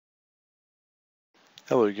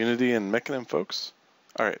Hello Unity and Mixamo folks.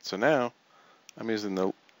 Alright, so now I'm using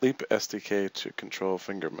the Leap SDK to control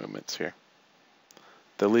finger movements here.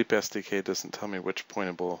 The Leap SDK doesn't tell me which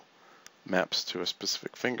pointable maps to a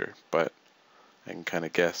specific finger, but I can kind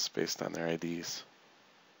of guess based on their IDs.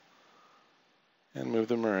 And move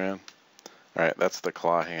them around. Alright, that's the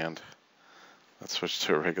claw hand. Let's switch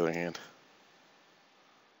to a regular hand.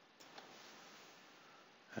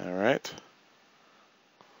 Alright,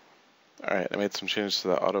 I made some changes to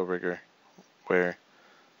the auto rigger where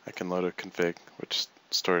I can load a config which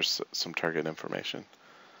stores some target information.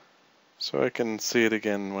 So I can see it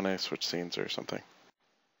again when I switch scenes or something.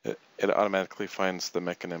 It automatically finds the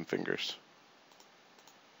Mixamo fingers.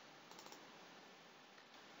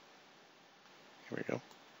 Here we go.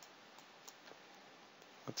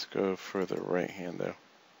 Let's go for the right hand though.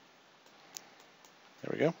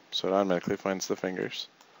 There we go. So it automatically finds the fingers.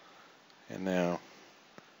 And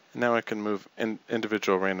now I can move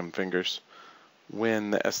individual random fingers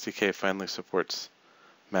when the SDK finally supports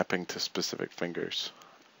mapping to specific fingers.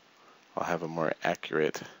 I'll have a more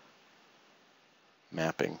accurate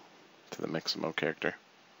mapping to the Mixamo character.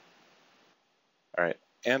 Alright,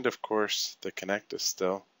 and of course the Kinect is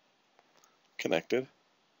still connected.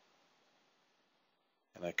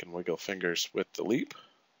 And I can wiggle fingers with the Leap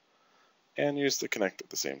and use the Kinect at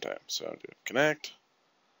the same time. So I'll do Kinect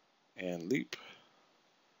and Leap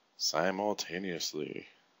simultaneously.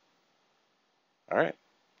 Alright,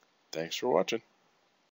 thanks for watching.